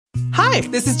Hi,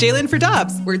 this is Jalen for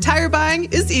Dobbs, where tire buying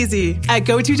is easy. At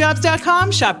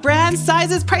GoToDobbs.com, shop brands,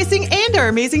 sizes, pricing, and our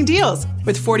amazing deals.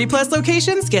 With 40-plus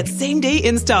locations, get same-day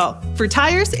install. For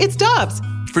tires, it's Dobbs.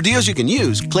 For deals you can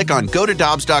use, click on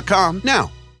GoToDobbs.com now.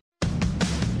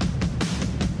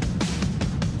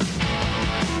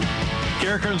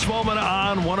 Garrett Smallman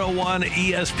on 101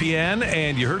 ESPN,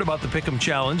 and you heard about the Pick'em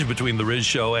Challenge between the Riz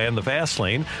Show and the Fast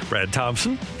Lane. Brad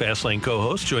Thompson, Fast Lane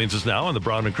co-host, joins us now on the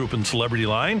Brown and Crouppen Celebrity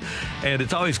Line, and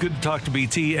it's always good to talk to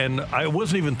BT, and I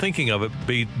wasn't even thinking of it,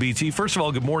 BT. First of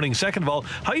all, good morning. Second of all,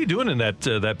 how you doing in that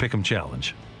Pick'em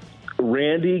Challenge?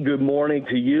 Randy, good morning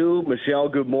to you. Michelle,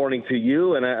 good morning to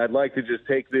you. And I'd like to just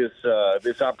take this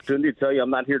opportunity to tell you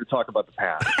I'm not here to talk about the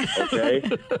past, okay?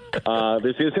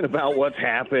 This isn't about what's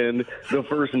happened the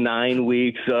first 9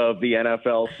 weeks of the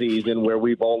NFL season where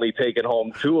we've only taken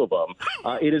home 2 of them.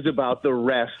 It is about the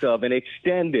rest of an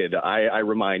extended, I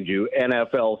remind you,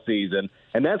 NFL season.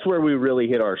 And that's where we really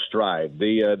hit our stride.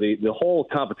 The whole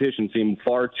competition seemed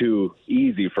far too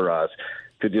easy for us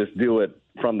to just do it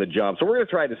from the jump. So we're going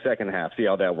to try the second half, see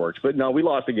how that works. But no, we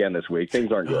lost again this week.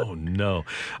 Things aren't good. Oh, no.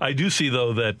 I do see,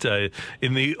 though, that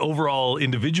in the overall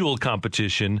individual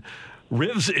competition,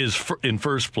 Rivs is in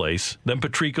first place, then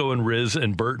Patrico and Riz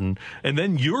and Burton, and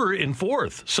then you're in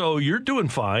fourth. So you're doing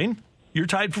fine. You're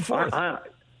tied for fourth.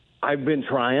 I've been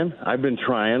trying.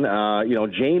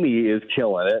 Jamie is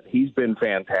killing it. He's been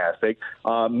fantastic.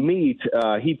 Meat,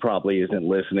 he probably isn't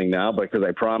listening now because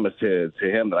I promised to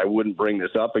him that I wouldn't bring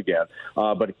this up again.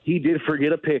 But he did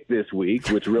forget a pick this week,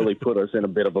 which really put us in a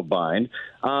bit of a bind.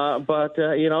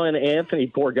 And Anthony,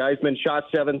 poor guy's been shot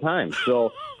 7 times.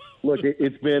 So, look,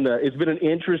 it's been an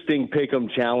interesting pick'em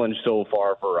challenge so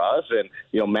far for us. And,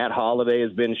 Matt Holliday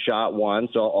has been shot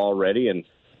once already, and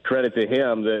credit to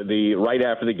him, the right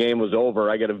after the game was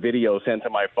over, I got a video sent to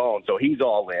my phone, so he's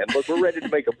all in. Look, we're ready to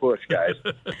make a push, guys.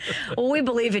 Well, we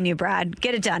believe in you, Brad.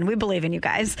 Get it done. We believe in you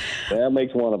guys. That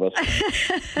makes one of us.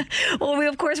 Well, we,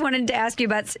 of course, wanted to ask you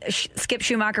about Skip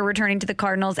Schumacher returning to the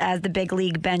Cardinals as the big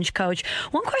league bench coach.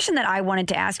 One question that I wanted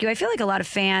to ask you, I feel like a lot of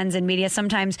fans and media,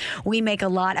 sometimes we make a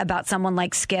lot about someone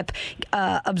like Skip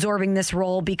absorbing this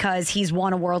role because he's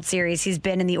won a World Series. He's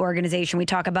been in the organization. We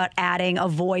talk about adding a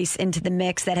voice into the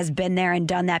mix that has been there and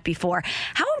done that before.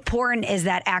 How important is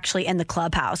that actually in the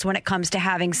clubhouse when it comes to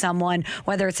having someone,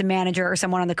 whether it's a manager or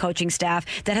someone on the coaching staff,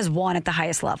 that has won at the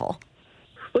highest level?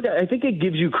 Look, I think it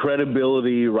gives you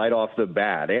credibility right off the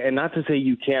bat. And not to say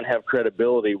you can't have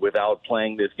credibility without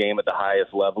playing this game at the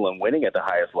highest level and winning at the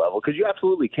highest level, because you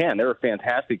absolutely can. There are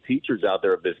fantastic teachers out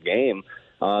there of this game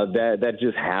that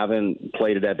just haven't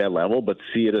played it at that level, but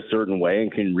see it a certain way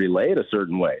and can relay it a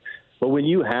certain way. But when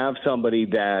you have somebody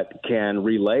that can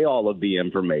relay all of the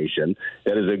information,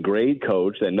 that is a great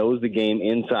coach, that knows the game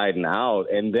inside and out,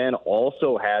 and then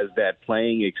also has that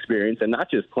playing experience, and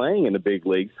not just playing in the big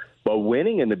leagues, but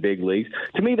winning in the big leagues,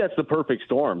 to me, that's the perfect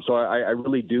storm. So I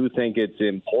really do think it's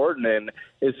important. And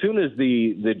as soon as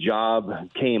the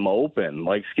job came open,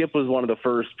 like Skip was one of the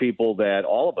first people that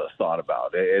all of us thought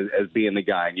about as being the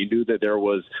guy. And you knew that there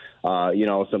was,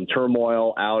 some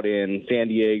turmoil out in San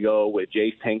Diego with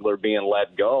Jace Tingler being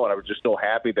let go. And I was just so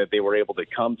happy that they were able to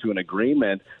come to an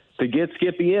agreement to get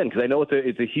Skippy in, because I know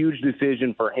it's a huge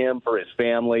decision for him, for his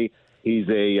family. He's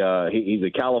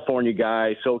a California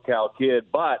guy, SoCal kid,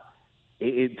 but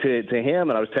to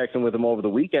him, and I was texting with him over the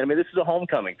weekend, I mean, this is a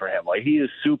homecoming for him. Like, he is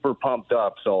super pumped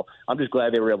up, so I'm just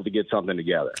glad they were able to get something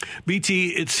together. BT,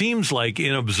 it seems like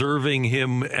in observing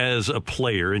him as a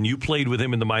player, and you played with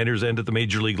him in the minors and at the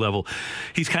major league level,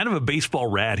 he's kind of a baseball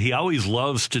rat. He always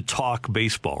loves to talk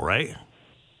baseball, right?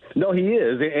 No, he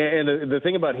is. And the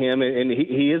thing about him, and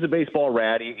he is a baseball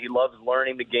rat. He loves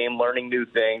learning the game, learning new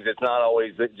things. It's not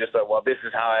always just this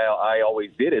is how I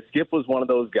always did it. Skip was one of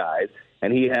those guys,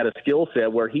 and he had a skill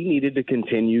set where he needed to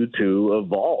continue to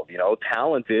evolve,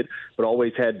 talented, but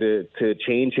always had to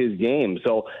change his game.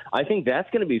 So I think that's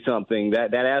going to be something,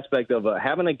 that aspect of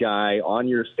having a guy on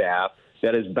your staff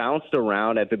that has bounced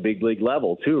around at the big league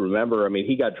level, too. Remember, I mean,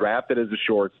 he got drafted as a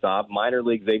shortstop. Minor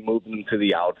leagues, they moved him to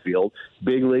the outfield.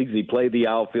 Big leagues, he played the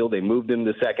outfield. They moved him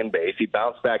to second base. He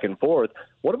bounced back and forth.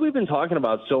 What have we been talking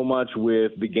about so much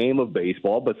with the game of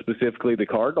baseball, but specifically the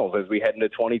Cardinals as we head into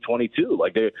 2022?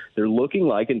 Like, they're looking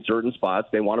like in certain spots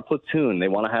they want to platoon. They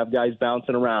want to have guys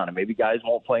bouncing around, and maybe guys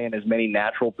won't play in as many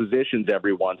natural positions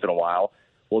every once in a while.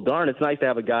 Well, darn, it's nice to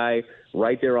have a guy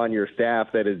right there on your staff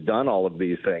that has done all of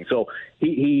these things. So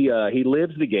he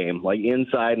lives the game, like,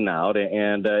 inside and out,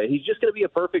 and he's just going to be a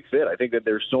perfect fit. I think that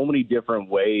there's so many different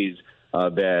ways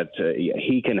that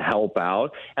he can help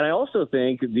out. And I also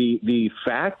think the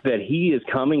fact that he is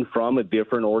coming from a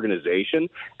different organization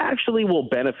actually will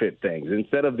benefit things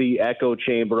instead of the echo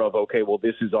chamber of, okay, well,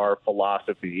 this is our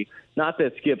philosophy. Not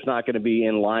that Skip's not going to be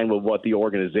in line with what the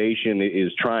organization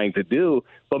is trying to do,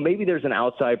 but maybe there's an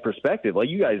outside perspective. Like,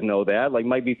 you guys know that. Like,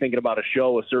 might be thinking about a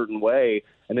show a certain way,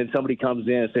 and then somebody comes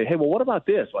in and say, hey, well, what about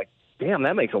this? Like, damn,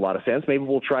 that makes a lot of sense. Maybe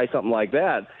we'll try something like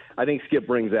that. I think Skip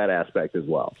brings that aspect as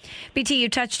well. BT, you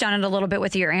touched on it a little bit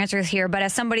with your answers here, but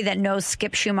as somebody that knows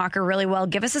Skip Schumaker really well,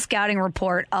 give us a scouting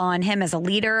report on him as a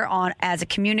leader, as a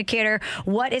communicator.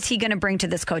 What is he going to bring to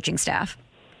this coaching staff?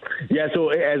 Yeah, so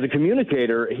as a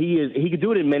communicator, he could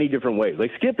do it in many different ways.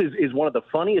 Like, Skip is one of the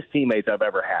funniest teammates I've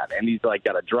ever had, and he's like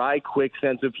got a dry, quick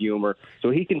sense of humor, so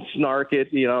he can snark it,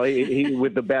 he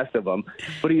with the best of them.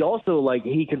 But he also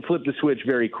he can flip the switch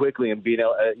very quickly and be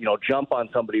jump on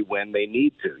somebody when they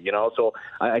need to. So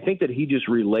I think that he just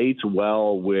relates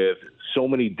well with so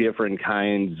many different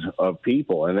kinds of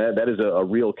people, and that is a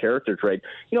real character trait.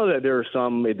 That there are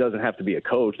some, it doesn't have to be a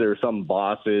coach, there are some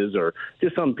bosses or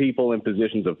just some people in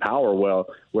positions of power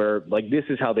where this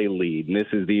is how they lead, and this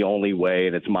is the only way,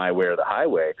 and it's my way or the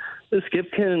highway. The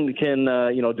Skip can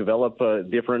develop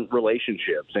different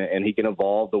relationships, and he can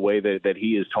evolve the way that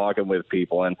he is talking with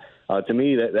people. And to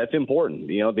me, that's important.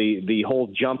 The whole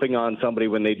jumping on somebody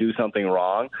when they do something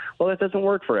wrong, well, that doesn't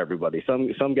work for everybody.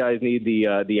 Some guys need the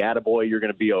attaboy, you're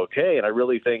going to be okay. And I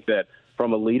really think that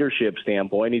from a leadership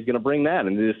standpoint, he's going to bring that.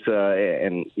 And this,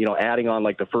 adding on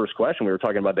the first question, we were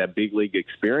talking about that big league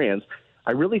experience.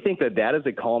 I really think that is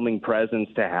a calming presence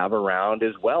to have around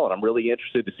as well. And I'm really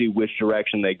interested to see which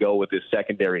direction they go with this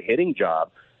secondary hitting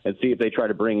job and see if they try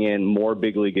to bring in more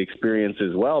big league experience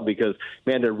as well. Because,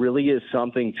 man, there really is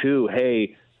something to,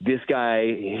 hey, this guy,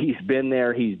 he's been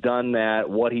there, he's done that.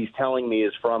 What he's telling me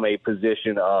is from a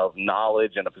position of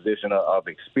knowledge and a position of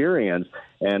experience.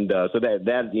 And so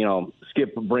that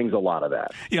Skip brings a lot of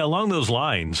that. Yeah, along those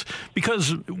lines,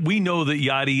 because we know that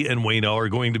Yadi and Waino are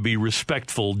going to be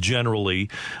respectful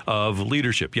generally of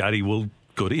leadership. Yadi will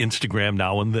go to Instagram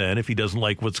now and then if he doesn't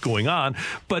like what's going on.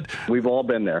 But we've all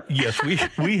been there. Yes,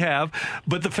 we have.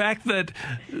 But the fact that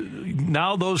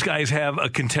now those guys have a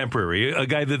contemporary, a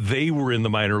guy that they were in the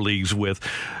minor leagues with,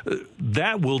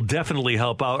 that will definitely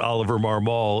help out Oliver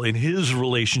Marmol in his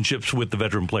relationships with the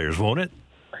veteran players, won't it?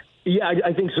 Yeah,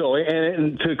 I think so.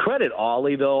 And to credit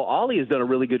Ollie, though, Ollie has done a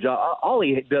really good job.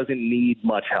 Ollie doesn't need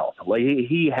much help.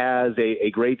 He has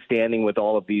a great standing with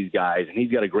all of these guys, and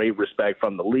he's got a great respect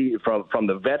from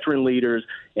the veteran leaders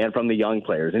and from the young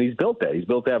players. And he's built that. He's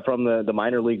built that from the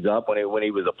minor leagues up when he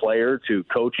was a player to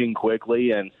coaching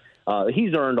quickly, and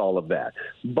he's earned all of that.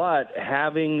 But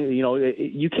having,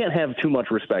 you can't have too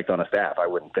much respect on a staff, I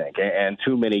wouldn't think, and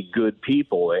too many good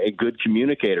people and good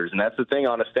communicators. And that's the thing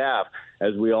on a staff,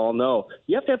 as we all know.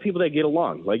 You have to have people that get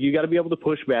along. You got to be able to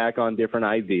push back on different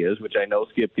ideas, which I know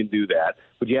Skip can do that.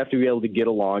 But you have to be able to get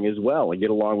along as well and get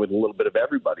along with a little bit of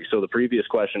everybody. So the previous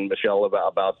question, Michelle,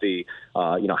 about the,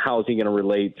 how is he going to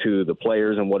relate to the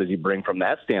players and what does he bring from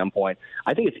that standpoint?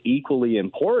 I think it's equally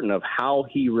important of how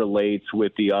he relates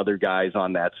with the other guys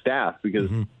on that staff,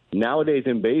 because nowadays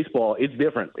in baseball, it's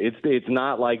different. It's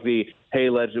not like hey,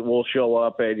 we'll show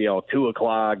up at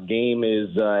 2:00. Game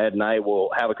is at night. We'll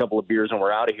have a couple of beers and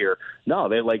we're out of here. No,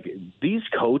 they're these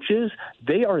coaches.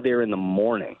 They are there in the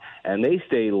morning and they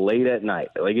stay late at night.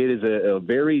 It is a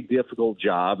very difficult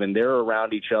job, and they're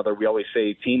around each other. We always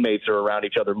say teammates are around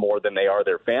each other more than they are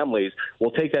their families.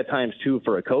 We'll take that times two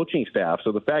for a coaching staff.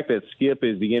 So the fact that Skip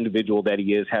is the individual that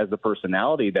he is, has the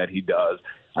personality that he does,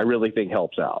 I really think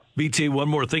helps out. BT, one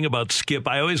more thing about Skip.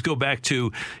 I always go back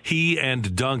to he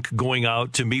and Dunk going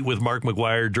out to meet with Mark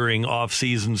McGwire during off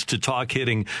seasons to talk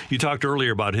hitting. You talked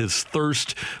earlier about his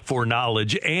thirst for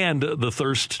knowledge and the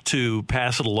thirst to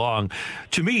pass it along.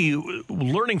 To me,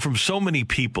 learning from so many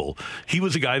people, he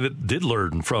was a guy that did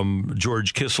learn from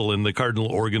George Kissel in the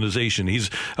Cardinal organization. He's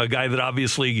a guy that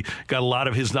obviously got a lot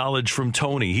of his knowledge from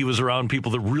Tony. He was around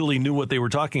people that really knew what they were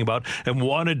talking about and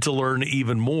wanted to learn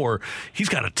even more. He's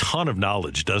got a ton of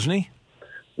knowledge, doesn't he?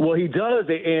 Well, he does,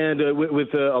 and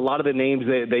with a lot of the names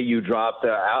that you dropped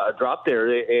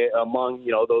there, among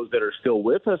those that are still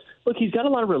with us, look, he's got a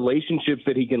lot of relationships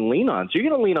that he can lean on. So you're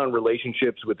going to lean on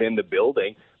relationships within the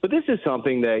building, but this is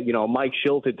something that Mike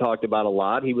Schilt had talked about a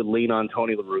lot. He would lean on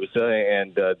Tony La Russa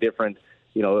and different.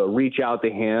 Reach out to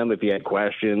him if he had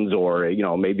questions, or,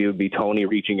 maybe it would be Tony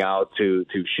reaching out to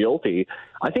Schilte.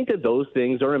 I think that those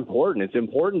things are important. It's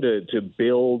important to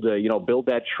build, build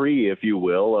that tree, if you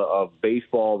will, of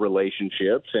baseball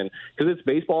relationships, and because it's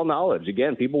baseball knowledge.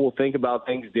 Again, people will think about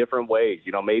things different ways.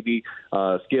 Maybe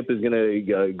Skip is going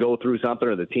to go through something,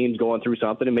 or the team's going through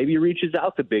something, and maybe he reaches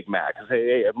out to Big Mac and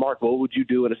say, "Hey, Mark, what would you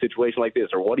do in a situation like this?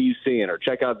 Or what are you seeing? Or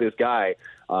check out this guy,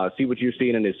 see what you're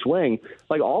seeing in his swing."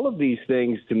 Like, all of these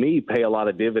things, to me, pay a lot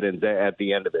of dividends at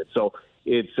the end of it. So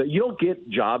it's you don't get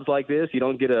jobs like this. You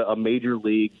don't get a major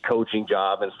league coaching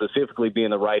job, and specifically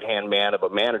being the right-hand man of a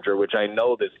manager, which I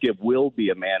know that Skip will be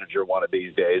a manager one of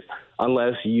these days,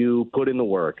 unless you put in the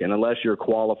work and unless you're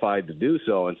qualified to do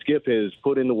so. And Skip has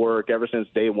put in the work ever since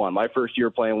day one. My first year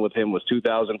playing with him was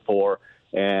 2004,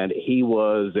 and he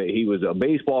was a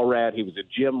baseball rat. He was a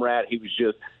gym rat. He was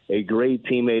just a great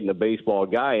teammate and a baseball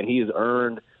guy, and he has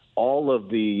earned all of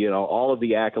the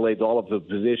accolades, all of the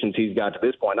positions he's got to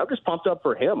this point. I'm just pumped up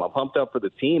for him. I'm pumped up for the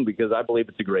team because I believe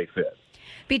it's a great fit.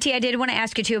 BT, I did want to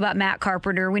ask you, too, about Matt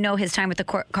Carpenter. We know his time with the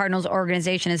Cardinals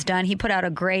organization is done. He put out a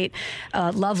great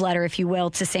love letter, if you will,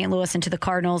 to St. Louis and to the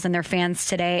Cardinals and their fans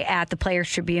today at the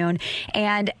Players Tribune.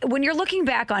 And when you're looking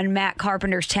back on Matt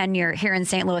Carpenter's tenure here in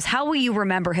St. Louis, how will you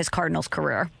remember his Cardinals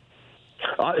career?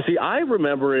 I'll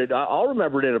remember it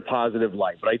in a positive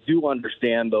light, but I do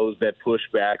understand those that push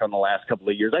back on the last couple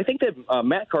of years. I think that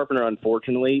Matt Carpenter,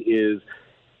 unfortunately, is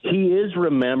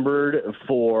remembered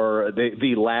for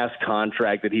the last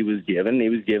contract that he was given. He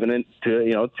was given it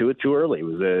too early. It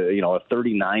was a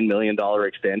 $39 million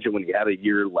extension when he had a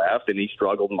year left, and he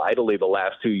struggled mightily the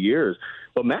last 2 years.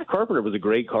 But Matt Carpenter was a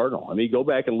great Cardinal. I mean, go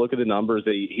back and look at the numbers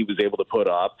that he was able to put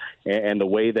up and the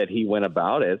way that he went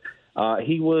about it.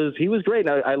 He was great.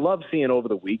 And I love seeing over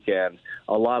the weekend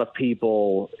a lot of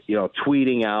people,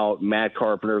 tweeting out Matt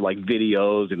Carpenter, like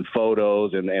videos and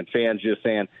photos, and fans just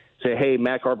say, hey,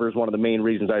 Matt Carpenter is one of the main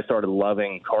reasons I started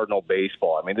loving Cardinal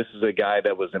baseball. I mean, this is a guy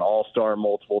that was an all-star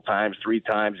multiple times, 3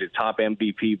 times, his top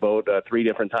MVP vote 3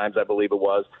 different times, I believe it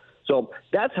was. So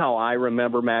that's how I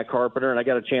remember Matt Carpenter. And I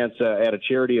got a chance at a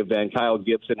charity event. Kyle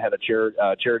Gibson had a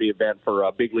charity event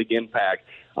for Big League Impact.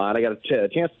 And I got a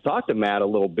chance to talk to Matt a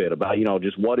little bit about,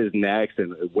 just what is next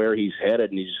and where he's headed.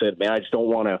 And he just said, man, I don't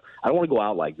want to go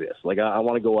out like this. Like, I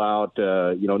want to go out,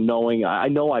 knowing I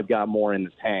know I've got more in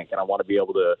the tank, and I want to be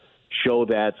able to show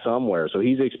that somewhere. So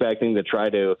he's expecting to try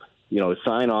to,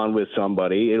 sign on with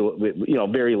somebody.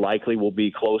 It, very likely will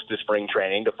be close to spring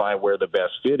training to find where the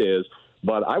best fit is.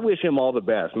 But I wish him all the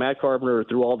best. Matt Carpenter,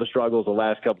 through all the struggles the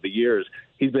last couple of years,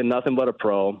 he's been nothing but a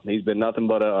pro. He's been nothing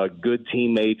but a good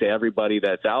teammate to everybody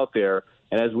that's out there.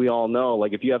 And as we all know,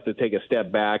 like, if you have to take a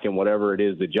step back in whatever it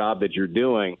is, the job that you're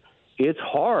doing, it's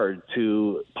hard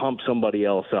to pump somebody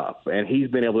else up. And he's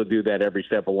been able to do that every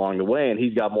step along the way, and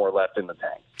he's got more left in the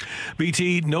tank.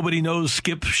 BT, nobody knows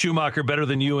Skip Schumaker better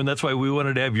than you, and that's why we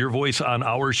wanted to have your voice on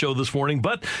our show this morning.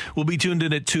 But we'll be tuned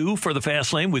in at 2 for the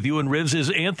Fast Lane with you and Rivs. Is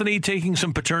Anthony taking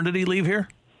some paternity leave here?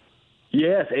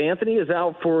 Yes, Anthony is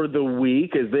out for the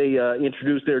week as they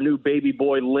introduce their new baby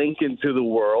boy Lincoln to the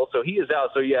world. So he is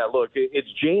out. So, yeah, look, it's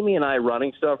Jamie and I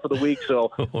running stuff for the week.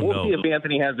 So we'll see if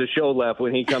Anthony has a show left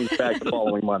when he comes back the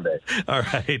following Monday. All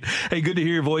right. Hey, good to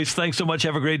hear your voice. Thanks so much.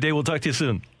 Have a great day. We'll talk to you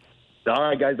soon. All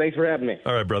right, guys. Thanks for having me.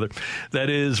 All right, brother. That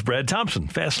is Brad Thompson,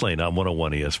 Fast Lane on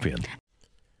 101 ESPN.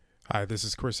 Hi, this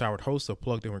is Chris Howard, host of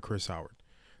Plugged In with Chris Howard.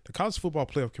 The College Football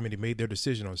Playoff Committee made their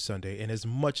decision on Sunday, and as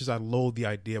much as I loathe the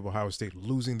idea of Ohio State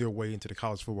losing their way into the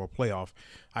College Football Playoff,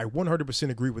 I 100%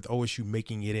 agree with OSU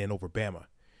making it in over Bama.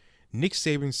 Nick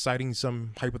Saban citing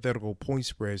some hypothetical point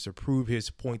spreads to prove his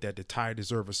point that the Tide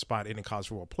deserve a spot in the College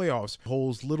Football Playoffs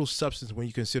holds little substance when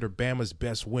you consider Bama's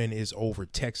best win is over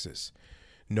Texas.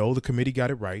 No, the committee got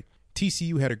it right.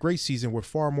 TCU had a great season with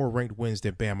far more ranked wins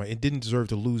than Bama and didn't deserve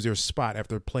to lose their spot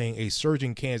after playing a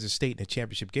surging Kansas State in a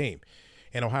championship game.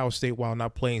 And Ohio State, while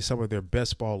not playing some of their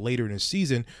best ball later in the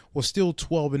season, was still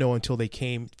 12-0 until they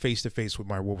came face-to-face with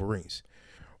my Wolverines.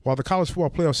 While the college football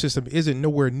playoff system isn't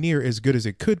nowhere near as good as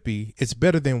it could be, it's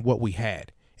better than what we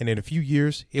had. And in a few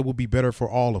years, it will be better for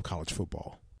all of college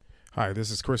football. Hi,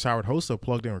 this is Chris Howard, host of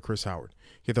Plugged In with Chris Howard.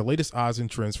 Get the latest odds and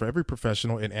trends for every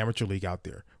professional and amateur league out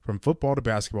there. From football to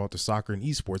basketball to soccer and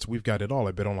esports, we've got it all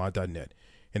at betonline.net.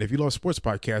 And if you love sports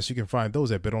podcasts, you can find those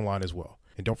at BetOnline as well.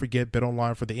 And don't forget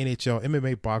BetOnline for the NHL,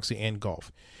 MMA, boxing, and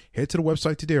golf. Head to the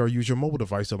website today or use your mobile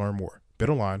device to learn more.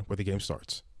 BetOnline, where the game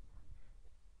starts.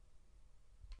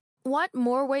 Want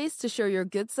more ways to show your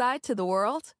good side to the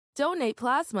world? Donate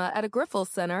plasma at a Grifols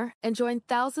Center and join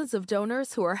thousands of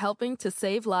donors who are helping to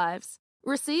save lives.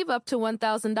 Receive up to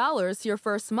 $1,000 your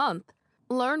first month.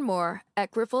 Learn more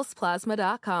at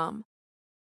grifolsplasma.com.